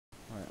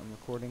I'm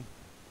recording.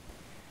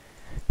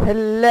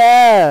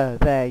 Hello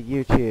there,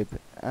 YouTube,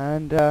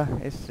 and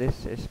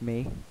it's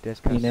me,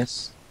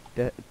 Penis.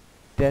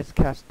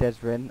 Dezcast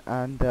Dezrin,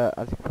 and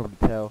as you can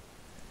probably tell,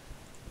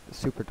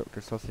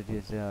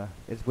 SuperDrsausage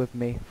is with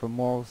me for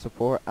moral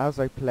support as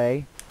I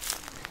play.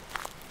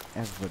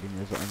 Everybody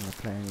knows what I'm gonna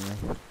play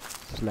anyway.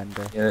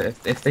 Slender. Yeah,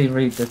 if they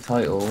read the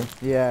title,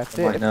 Yeah,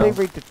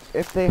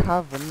 if they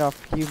have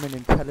enough human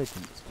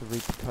intelligence to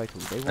read the title,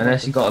 they will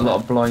unless you got a lot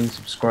of understand. blind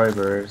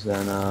subscribers,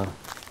 then Yeah,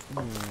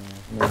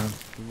 yeah,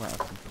 we might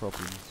have some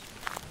problems.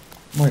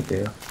 might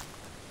do.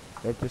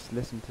 They just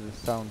listen to the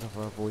sound of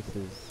our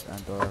voices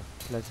and are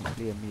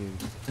pleasantly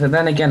amused. But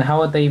then again, how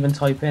would they even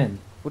type in?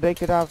 Well, they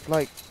could have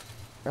like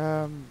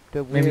the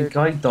Maybe weird.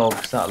 guide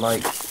dogs that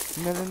like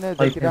No. They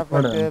type could in have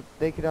for like them.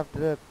 they could have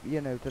the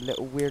the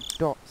little weird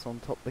dots on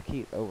top of the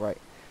key. Oh right,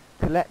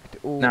 collect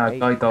all No, 8.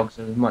 guide dogs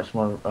is a much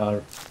more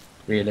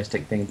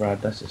realistic thing,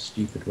 Brad. That's just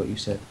stupid what you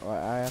said. Right,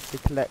 I have to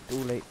collect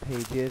all 8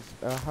 pages.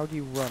 How do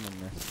you run on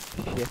this?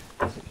 Shift?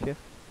 Is it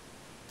shift?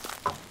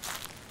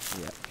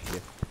 Yeah,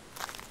 shift.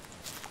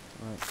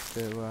 Right,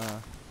 so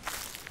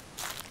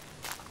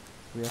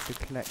we have to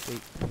collect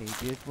 8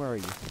 pages. Where are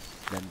you,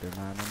 Slender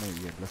Man? I know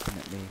you're looking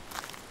at me.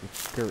 You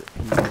skirt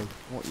peeler.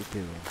 What you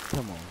doing?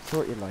 Come on,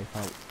 sort your life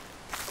out.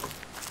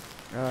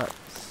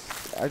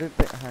 I don't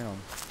think. Hang on.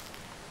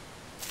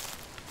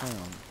 Hang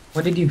on.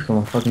 When did you become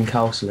a fucking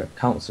counselor?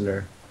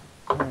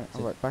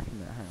 Alright, back in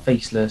there. Hang on.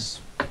 Faceless.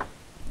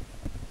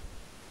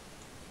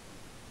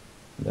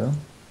 No.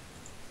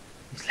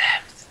 He's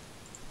left.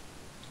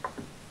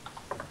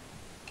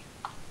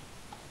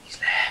 He's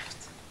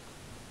left.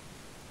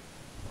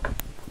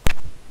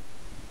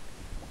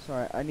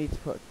 Sorry, I need to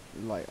put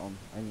light on.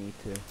 I need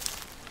to. Right,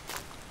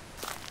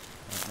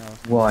 now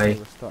Why?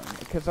 we're starting.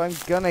 Because I'm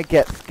gonna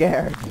get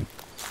scared.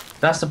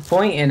 That's the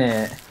point in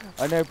it.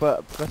 I know,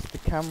 but plus the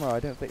camera, I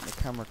don't think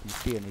the camera can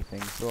see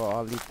anything, so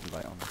I'll leave the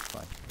light on, that's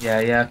fine.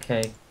 Yeah,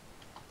 okay.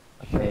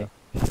 Okay.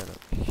 Shut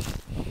up.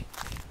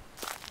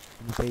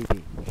 I'm a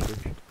baby.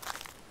 Shush.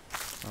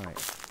 Alright.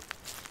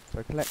 So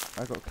I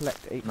got to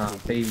collect 8 Nah,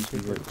 pages. babies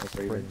Super do it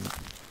every sprint.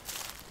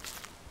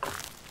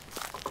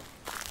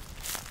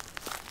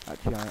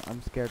 Actually,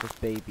 I'm scared of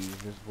babies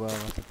as well,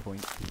 that's a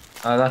point.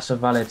 That's a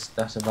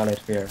valid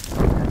fear.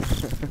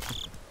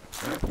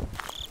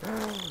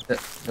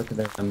 Look at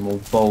them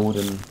all bold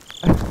and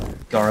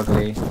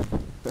gargly.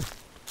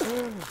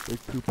 They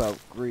poop out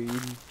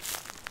green.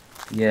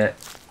 Yeah,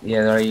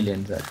 they're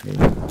aliens actually.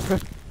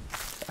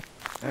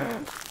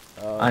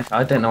 Uh,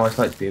 I don't know what it's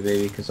like to be a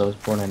baby because I was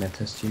born in a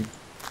test tube.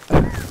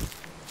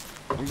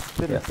 You're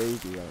still Yeah. a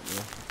baby, aren't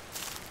you?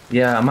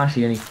 Yeah, I'm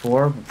actually only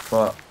 4,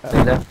 but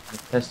they left the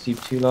test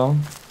tube too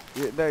long.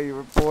 No, you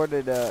were born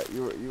in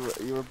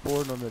you were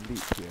born on a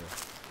leap year.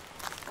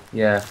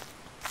 Yeah.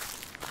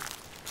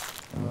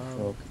 I'm a Um,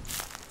 frog.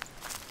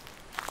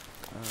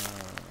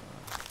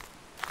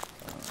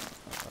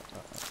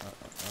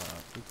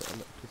 We've got to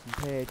look for some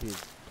pages.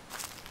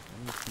 I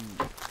need some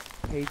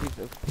pages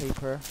of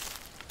paper.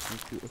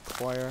 Need to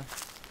acquire.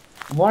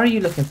 Why are you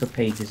looking for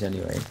pages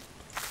anyway?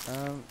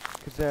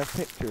 Because there are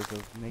pictures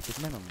of naked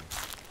men on them.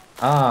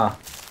 Ah.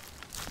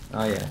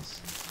 Ah,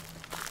 yes.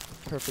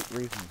 Perfect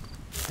reason.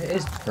 It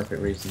is the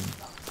perfect reason.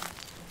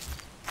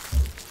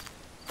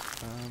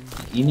 Um,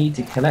 You need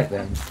to collect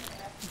them.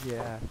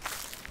 yeah.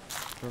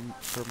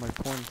 For my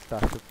porn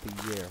stash of the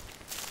year.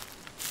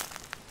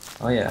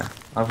 Oh yeah,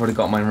 I've already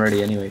got mine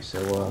ready anyway, so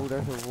Oh,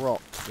 there's a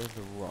rock. There's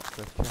a rock.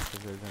 Let's check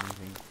if there's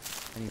anything.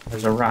 Any there's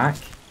pages. a rack.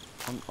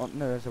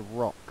 No, there's a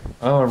rock.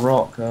 Oh, a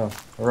rock. Oh,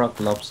 a rock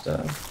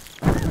lobster. Oh,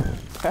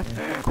 I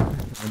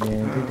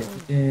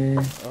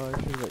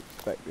should have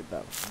expected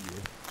that from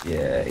you.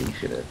 Yeah, you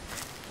should have.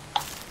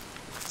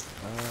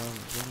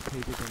 One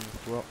pages in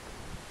this rock.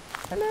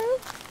 Hello?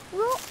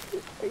 Rock?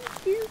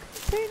 Do you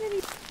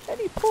contain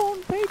any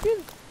porn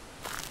pages?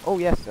 Oh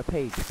yes, a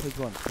page. Page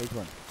 1. Page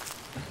 1.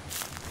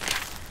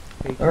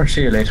 Page I'll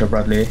see you later,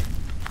 Bradley.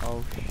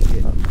 Oh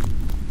shit.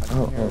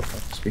 Oh,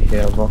 just be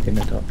here rocking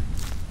it up.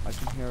 I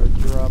can hear a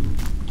drum.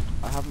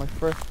 I have my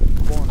first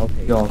porn Oh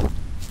page. god.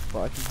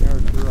 But I can hear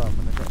a drum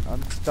and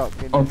I'm stuck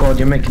in. Oh god,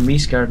 you're making me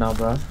scared now,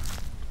 Brad.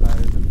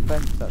 There's a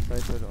fence that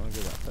side, so I don't want to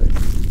go that side.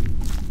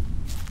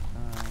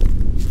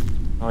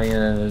 Oh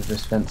yeah,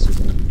 there's fences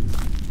in it.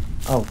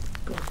 Oh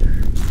god.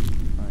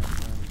 Alright,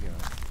 where we go?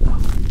 Oh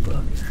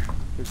bugger.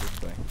 Go this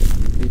way.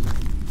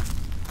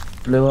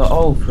 Blew a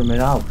hole from his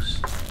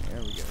house.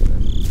 There we go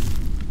then.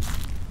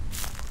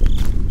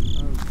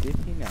 Oh, did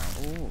he now?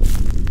 Oh.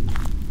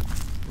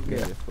 We'll go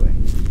Yeah. this way.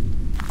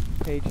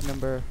 Page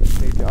number.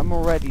 I'm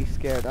already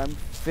scared. I'm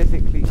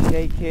physically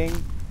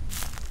shaking.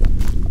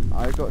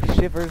 I got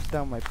shivers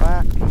down my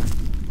back. Looks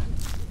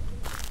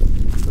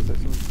like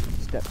someone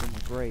stepped in my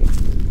grave.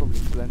 It's probably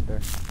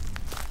Slender.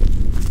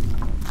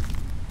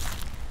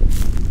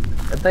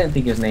 I don't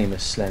think his name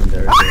is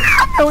Slender, is it?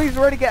 Oh, he's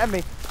already getting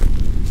me.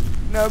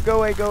 No, go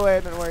away, go away. I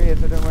don't know where he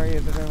is. I don't know where he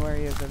is. I don't know where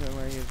he is. I don't know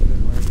where he is. I don't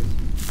know where he is.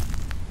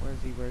 Where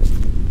is he? Where is he?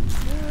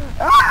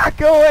 Ah!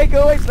 Go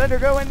away, Slender.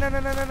 Go away. No,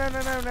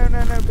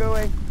 go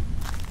away.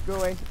 go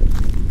away.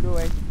 Go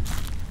away.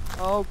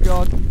 Oh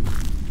god.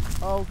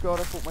 Oh god,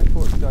 I thought my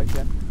torch died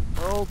again.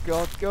 Oh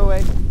god, go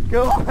away.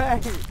 Go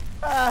away!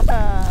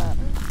 Ah!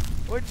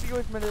 What did you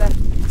always molest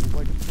people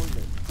by the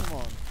toilet? Come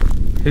on.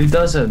 Who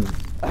doesn't?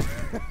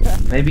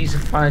 Maybe he's a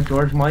fan of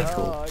George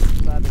Michael. Oh, I'm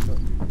glad I got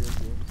you here,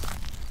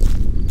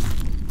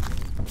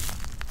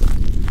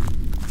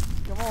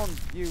 Come on,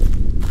 you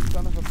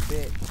son of a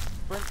bitch.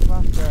 Sprint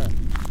faster.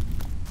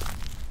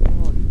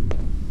 God,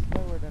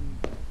 slower than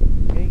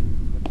gates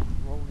when it's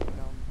rolling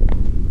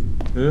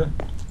down.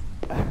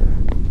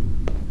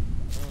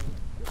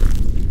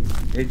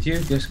 Did you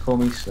just call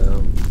me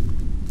slow?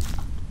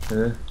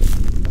 I've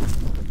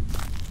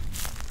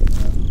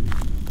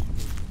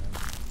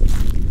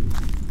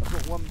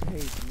got one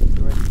page and it's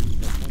already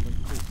almost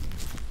cool.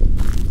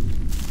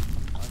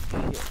 I'm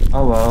shit.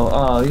 Oh well,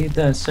 oh, you're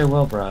doing so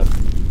well, Brad.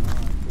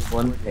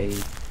 One page.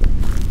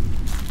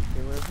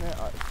 Okay, where isn't it?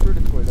 Screw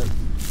the toilet.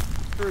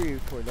 Screw you,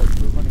 toilet.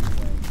 We're running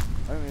away.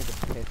 I don't need to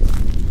piss.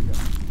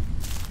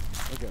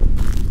 Okay.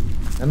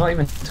 They're not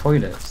even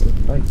toilets, they're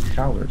like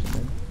showers,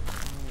 isn't it?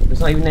 There's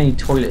not even any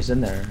toilets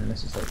in there,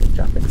 unless it's like a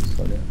Japanese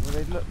toilet. Well,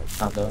 they look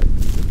like toilets.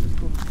 This is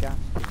called gas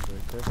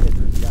chambers. They're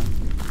Hitler's gas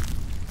chambers.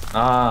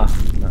 Ah,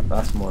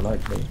 that's more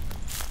likely.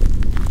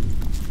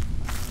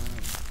 I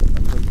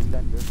played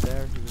Slender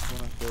there. He was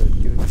one of the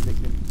Jewish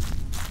victims.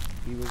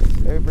 He was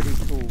overly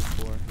tall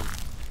for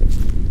his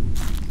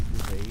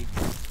age.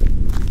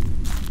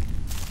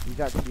 He's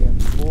actually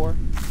only 4,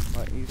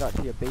 but he's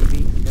actually a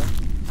baby still.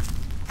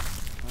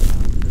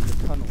 There's a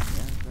tunnel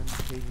here.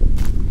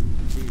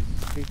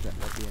 Please let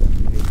there be an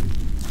application.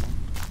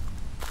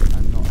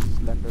 I'm not a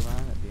Slender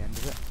man at the end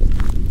of it.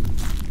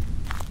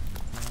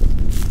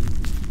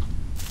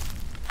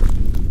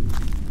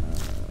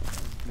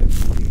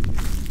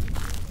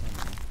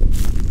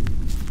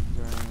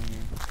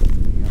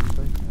 No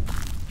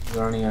Is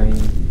there any I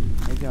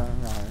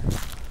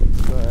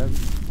but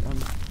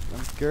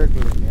I'm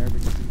gurgling there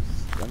because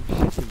I'm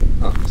shitting.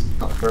 It's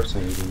not the first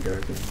time you've been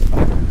gurgling.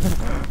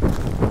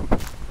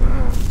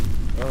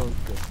 Oh,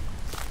 good.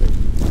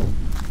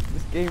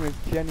 This game is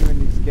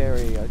genuinely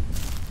scary.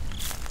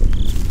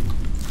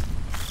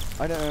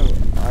 I don't know.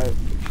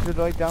 Should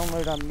I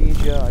download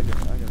Amnesia? I don't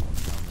want to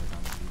download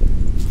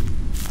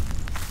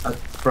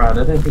Amnesia. Brad, I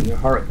don't think your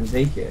heart can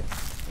take it.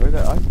 I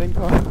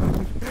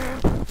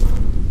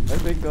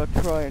think I'll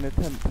try and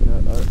attempt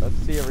a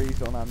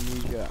series on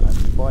Amnesia,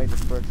 and by the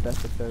first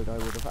episode I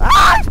would have.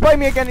 Ah! It's by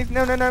me again!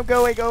 No!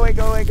 Go away! Go away!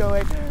 Go away! Go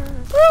away!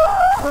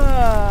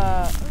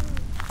 Ah!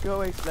 Go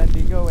away,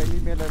 Slendy! Go away!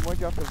 Leave me alone! Why'd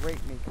you have to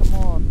rape me? Come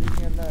on! Leave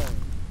me alone!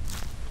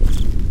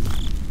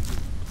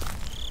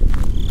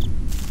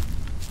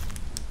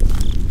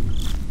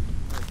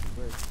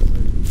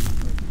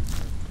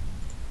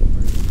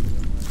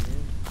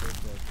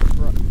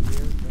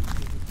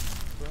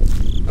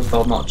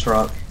 Well, not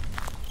truck.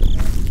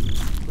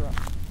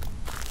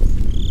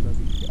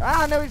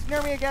 Ah, no, he's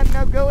near me again.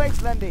 No, go away,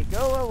 Slendy.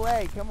 Go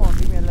away. Come on,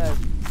 leave me alone.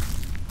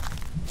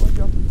 Why'd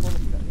you have to call me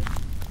that?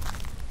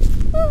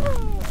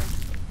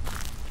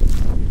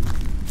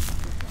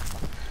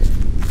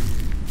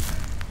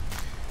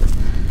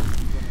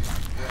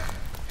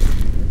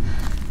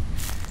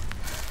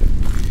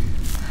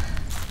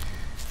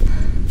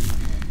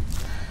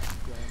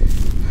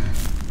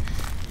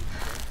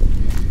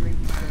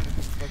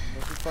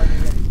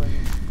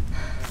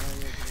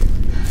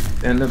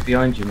 Then look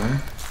behind you,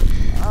 man.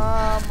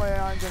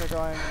 I'm gonna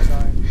die. He's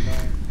gonna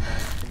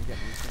get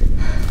me.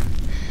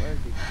 Where is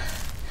he?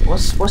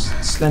 What's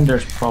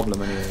Slender's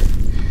problem anyway?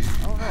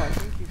 I don't know, I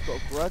think he's got a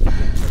grudge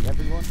against like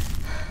everyone.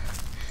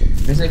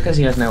 Is it because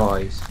he has no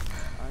eyes?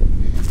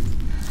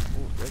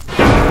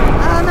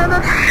 Ah, no!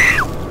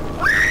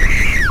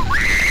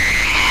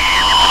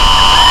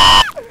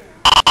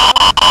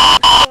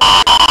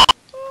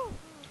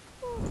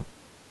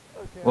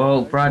 Okay,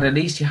 Well, Brad, at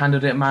least you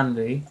handled it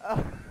manly.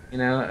 You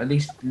know, at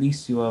least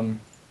you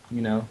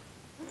you know,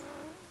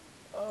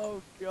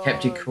 oh god.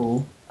 kept you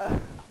cool. I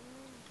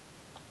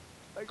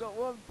got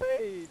one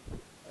page,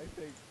 I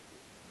think.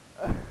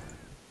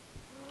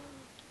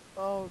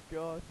 Oh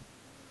god.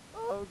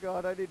 Oh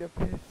god, I need a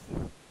piss.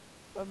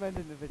 I'm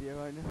ending the video,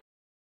 I know.